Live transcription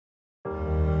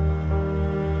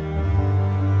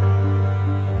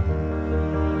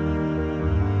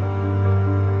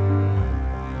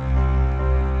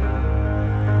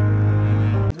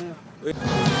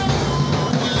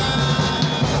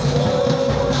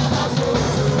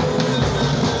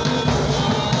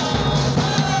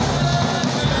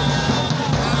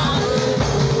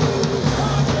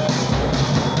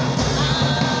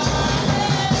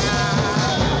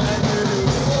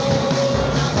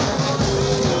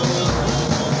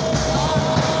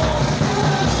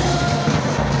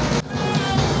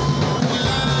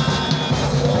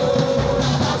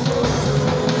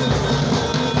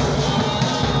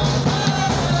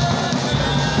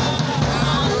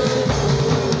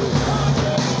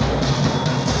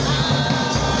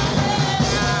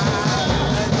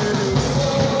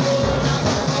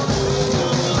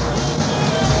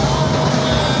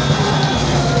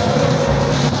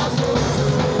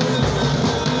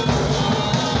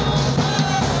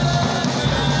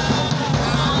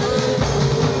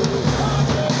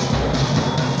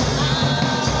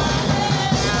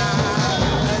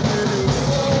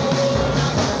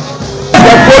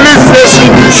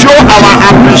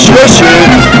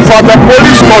appreciation for the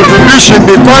police contribution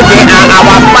because they are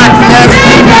our partners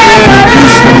in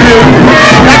this building.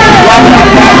 That is why we are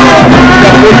part of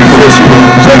the police station.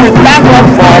 So we thank God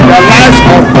for the lives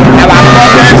of our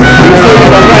brothers in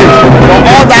Solomon for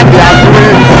all that they are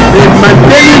doing in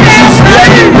maintaining peace here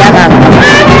in Ghana.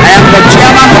 I am the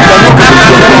chairman of the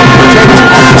local council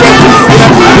of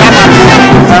churches here in Ghana,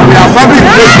 and we are very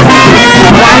grateful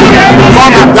for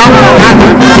what God has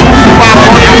done for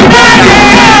us.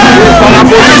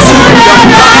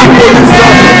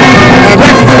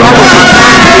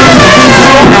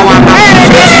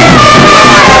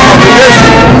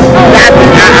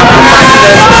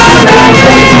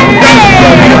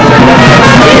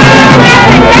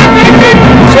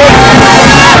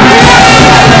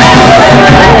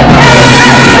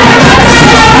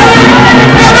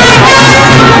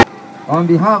 On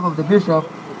behalf of the Bishop,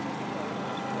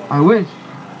 I wish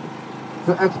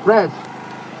to express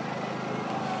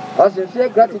our sincere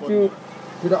gratitude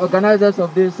to the organizers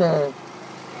of this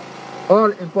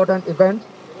all-important event,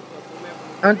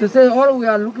 and to say all we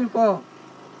are looking for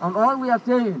and all we are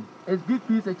saying is give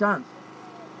peace a chance.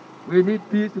 We need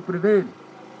peace to prevail.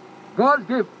 God's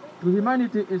gift to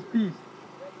humanity is peace,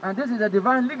 and this is a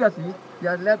divine legacy He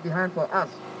has left behind for us.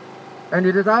 And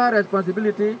it is our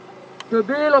responsibility to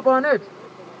build upon it,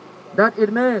 that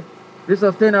it may be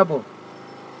sustainable.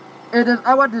 It is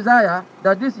our desire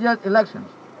that this year's elections,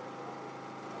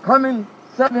 coming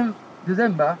 7th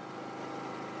December,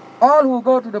 all who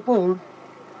go to the polls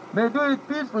may do it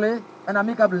peacefully and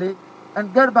amicably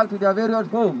and get back to their various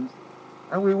homes,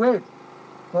 and we wait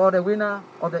for the winner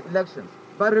of the elections.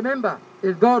 But remember,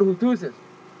 it's God who chooses.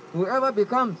 Whoever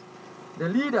becomes the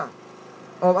leader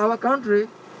of our country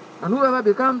and whoever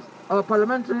becomes our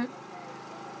parliamentary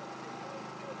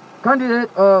candidate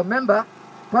or member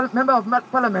of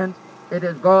parliament, it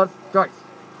is God's choice.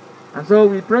 And so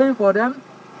we pray for them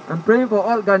and pray for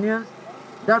all Ghanaians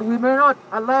that we may not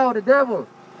allow the devil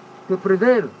to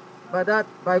prevail, but that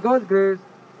by God's grace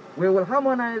we will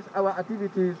harmonize our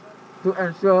activities to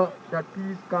ensure that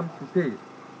peace comes to stay.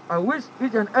 I wish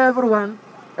each and everyone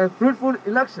a fruitful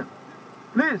election.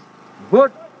 Please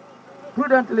vote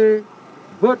prudently,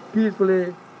 vote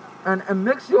peacefully, and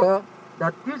make sure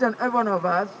that each and every one of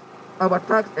us, our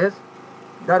task is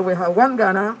that we have one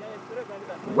Ghana,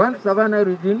 one Savannah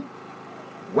region,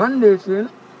 one nation,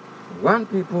 one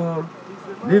people,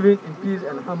 living in peace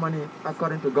and harmony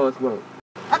according to God's will.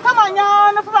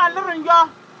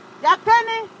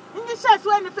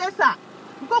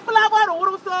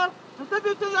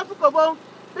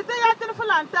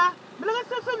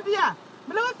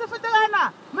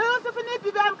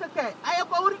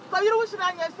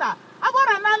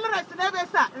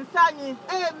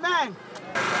 Amen.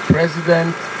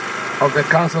 President of the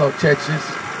Council of Churches,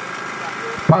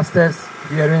 pastors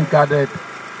herein gathered,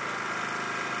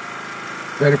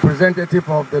 the representative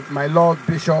of my Lord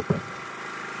Bishop,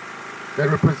 the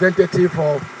representative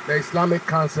of the Islamic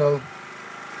Council,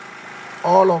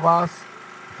 all of us,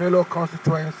 fellow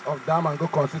constituents of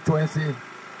Damongo constituency,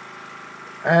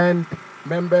 and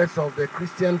members of the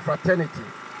Christian fraternity.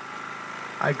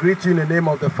 I greet you in the name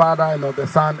of the Father, and of the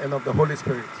Son, and of the Holy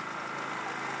Spirit.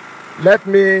 Let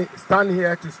me stand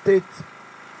here to state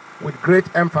with great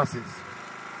emphasis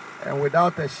and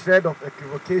without a shred of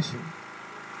equivocation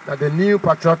that the New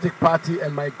Patriotic Party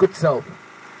and my good self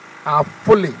are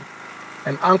fully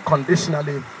and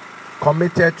unconditionally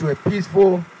committed to a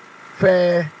peaceful,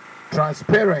 fair,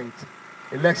 transparent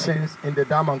elections in the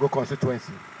Damongo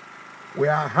constituency. We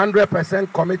are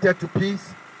 100% committed to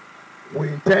peace. We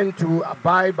intend to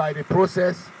abide by the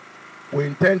process. We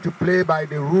intend to play by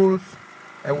the rules,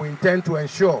 and we intend to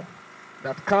ensure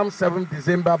that come 7th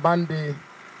December Monday,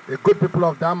 the good people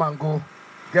of Damongo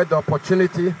get the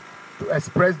opportunity to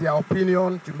express their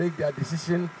opinion, to make their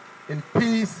decision in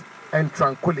peace and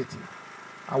tranquility.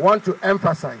 I want to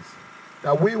emphasize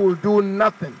that we will do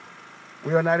nothing,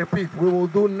 and I repeat, we will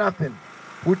do nothing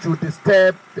which will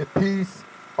disturb the peace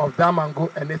of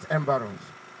Damongo and its environs.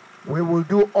 We will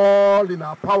do all in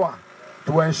our power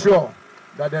to ensure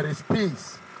that there is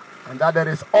peace and that there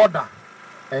is order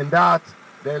and that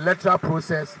the electoral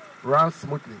process runs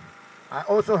smoothly. I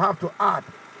also have to add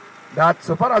that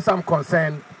so far as I'm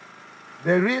concerned,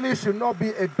 there really should not be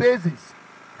a basis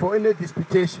for any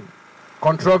disputation,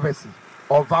 controversy,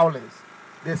 or violence.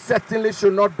 There certainly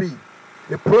should not be.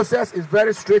 The process is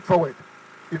very straightforward.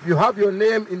 If you have your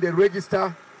name in the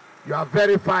register, you are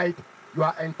verified, you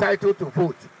are entitled to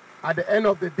vote. At the end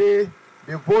of the day,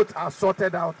 the votes are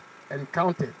sorted out and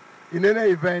counted. In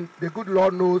any event, the good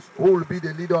Lord knows who will be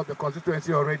the leader of the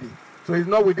constituency already. So it's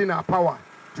not within our power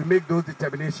to make those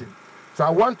determinations. So I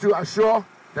want to assure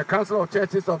the Council of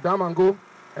Churches of Damongo,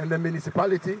 and the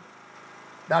municipality,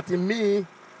 that in me,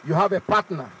 you have a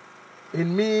partner.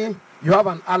 In me, you have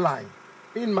an ally.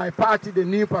 In my party, the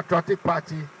New Patriotic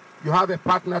Party, you have a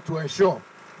partner to ensure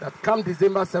that come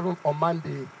December 7th on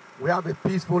Monday, we have a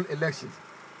peaceful election.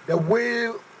 The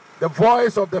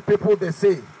voice of the people, they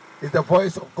say, is the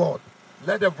voice of God.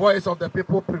 Let the voice of the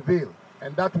people prevail,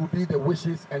 and that will be the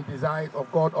wishes and desires of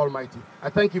God Almighty. I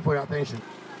thank you for your attention.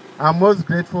 I'm most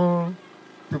grateful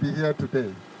to be here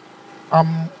today.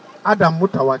 I'm Adam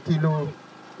Mutawakilu,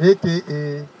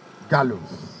 aka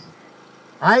Gallows.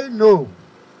 I know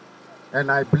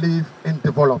and I believe in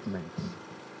development.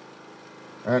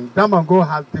 And Damongo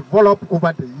has developed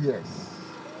over the years.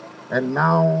 And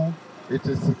now it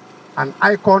is an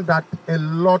icon that a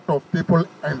lot of people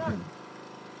envy.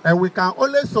 And we can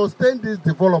only sustain this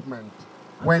development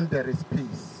when there is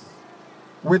peace.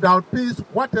 Without peace,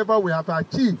 whatever we have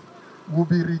achieved will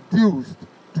be reduced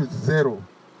to zero.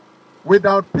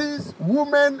 Without peace,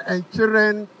 women and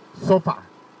children suffer.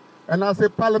 And as a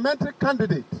parliamentary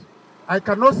candidate, I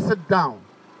cannot sit down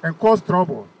and cause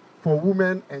trouble for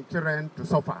women and children to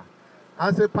suffer.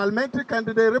 As a parliamentary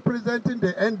candidate representing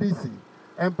the NDC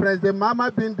and President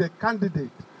Mahama being the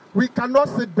candidate, we cannot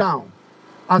sit down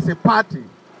as a party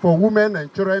for women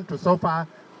and children to suffer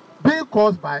being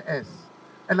caused by us.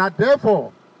 And I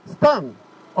therefore stand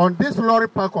on this lorry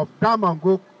park of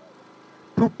Damongo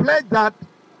to pledge that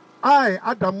I,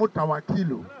 Adamu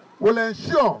Tawakilu, will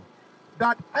ensure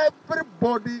that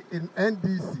everybody in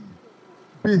NDC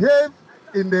behave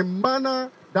in a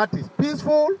manner that is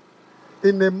peaceful,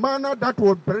 in a manner that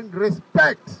will bring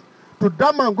respect to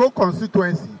Damongo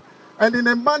constituency, and in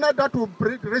a manner that will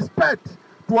bring respect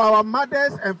to our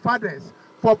mothers and fathers,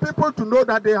 for people to know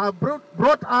that they have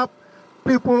brought up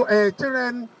people,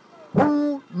 children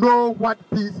who know what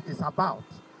peace is about.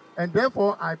 And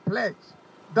therefore, I pledge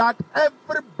that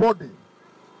everybody,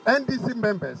 NDC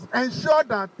members, ensure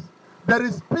that there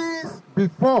is peace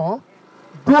before,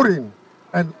 during,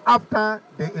 and after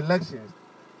the elections.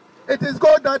 It is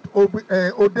God that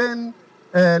ordained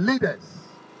leaders,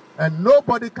 and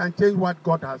nobody can change what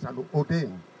God has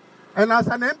ordained. And as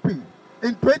an MP,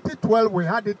 in 2012 we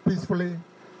had it peacefully,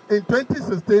 in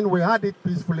 2016 we had it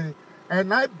peacefully,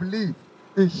 and I believe,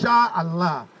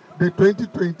 inshallah, the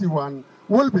 2021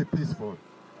 will be peaceful.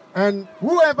 And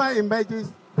whoever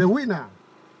emerges the winner,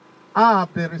 I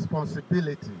have the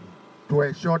responsibility to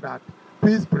ensure that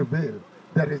peace prevails.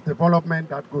 There is development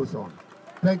that goes on.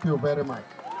 Thank you very much.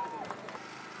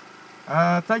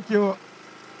 Thank you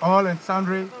all and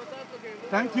sundry.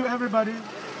 Thank you everybody,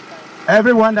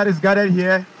 everyone that is gathered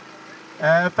here.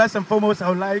 First and foremost, I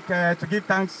would like to give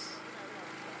thanks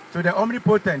to the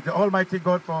omnipotent, the Almighty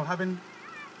God, for having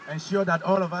ensured that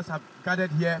all of us have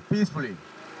gathered here peacefully.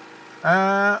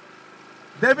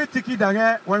 David Tiki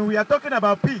Dange, when we are talking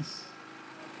about peace,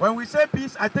 when we say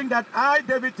peace, I think that I,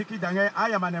 David Tiki Dange,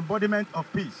 I am an embodiment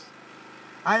of peace.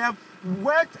 I have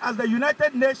worked as the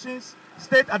United Nations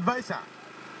State Advisor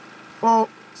for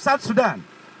South Sudan.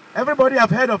 Everybody have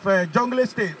heard of Jonglei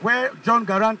State, where John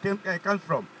Garang comes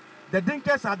from. The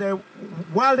Dinkas are the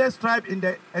wildest tribe in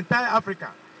the entire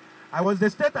Africa. I was the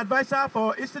State Advisor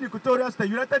for Eastern Equatoria State,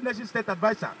 United Nations State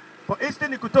Advisor for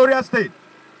Eastern Equatoria State.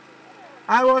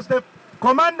 I was the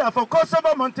commander for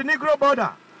Kosovo-Montenegro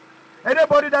border.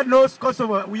 Anybody that knows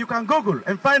Kosovo, you can Google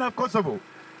and find out Kosovo.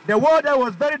 The war there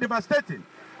was very devastating.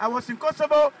 I was in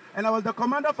Kosovo and I was the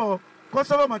commander for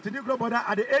Kosovo-Montenegro border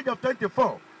at the age of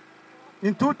 24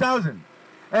 in 2000.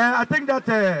 I think that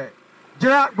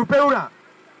Gerard Bupeura,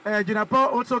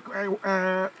 Jinapo also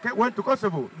went to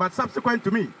Kosovo, but subsequent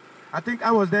to me. I think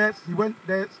I was there, he went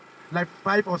there like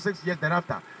 5 or 6 years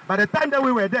thereafter. By the time that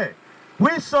we were there,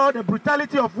 we saw the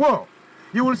brutality of war.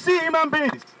 You will see human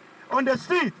beings on the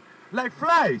street like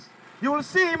flies. You will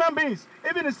see human beings,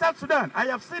 even in South Sudan. I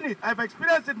have seen it, I've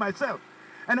experienced it myself.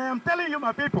 And I am telling you,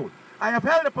 my people, I have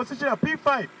held a position of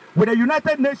P5 with the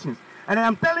United Nations. And I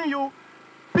am telling you,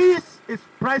 peace is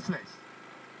priceless.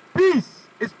 Peace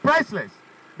is priceless.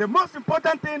 The most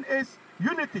important thing is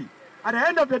unity. At the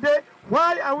end of the day,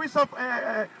 why are we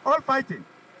all fighting?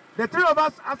 The three of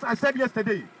us, as I said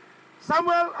yesterday,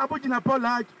 Samuel Abu-Jinapor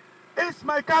Laj is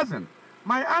my cousin,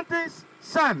 my auntie's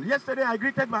son. Yesterday I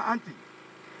greeted my auntie.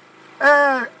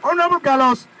 Honorable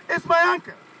Gallows is my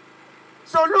uncle.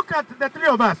 So look at the three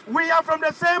of us. We are from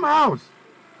the same house,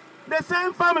 the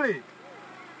same family.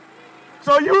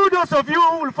 So you, those of you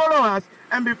who will follow us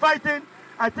and be fighting,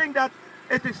 I think that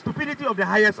it is stupidity of the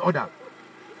highest order.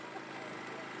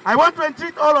 I want to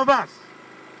entreat all of us.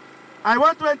 I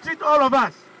want to entreat all of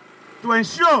us to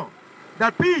ensure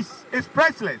that peace is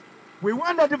priceless. We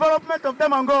want the development of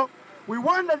Damongo. We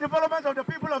want the development of the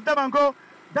people of Damongo.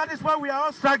 That is why we are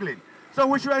all struggling. So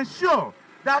we should ensure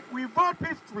that we vote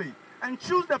peacefully and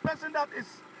choose the person that is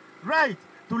right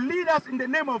to lead us in the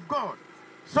name of God,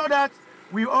 so that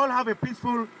we all have a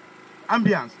peaceful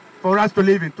ambience for us to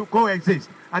live in, to coexist.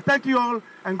 I thank you all,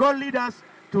 and God lead us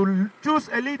to choose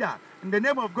a leader in the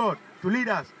name of God to lead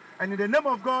us. And in the name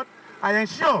of God, I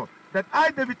ensure that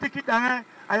I, David Tiki Dange,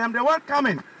 I am the one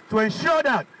coming to ensure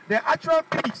that the actual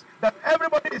peace that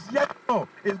everybody is yet for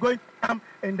is going to come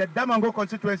in the Damongo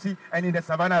constituency and in the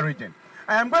Savannah region.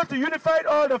 I am going to unify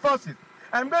all the forces.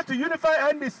 I am going to unify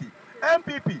NDC,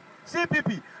 MPP,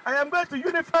 CPP. I am going to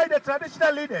unify the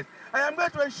traditional leaders. I am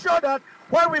going to ensure that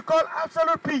what we call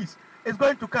absolute peace is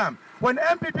going to come. When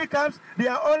MPP comes, they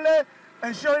are only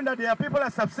ensuring that their people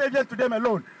are subservient to them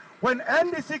alone. When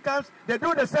NDC comes, they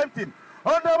do the same thing.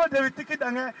 Honorable David Tiki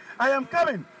Dange, I am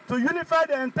coming to unify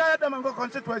the entire Damongo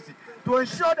constituency to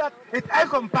ensure that it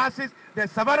encompasses the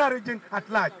Savannah region at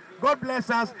large. God bless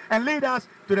us and lead us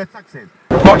to the success.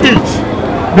 For each,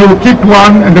 they will keep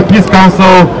one, and the Peace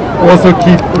Council will also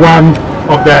keep one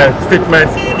of the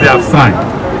statements they have signed.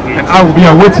 And I will be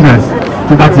a witness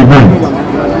to that event.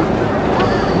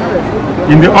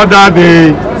 In the order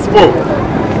they spoke,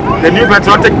 the New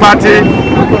Patriotic Party,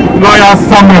 lawyer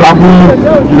Samuel Abu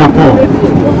Inapo.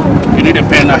 You need a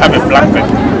pen, I have a black pen.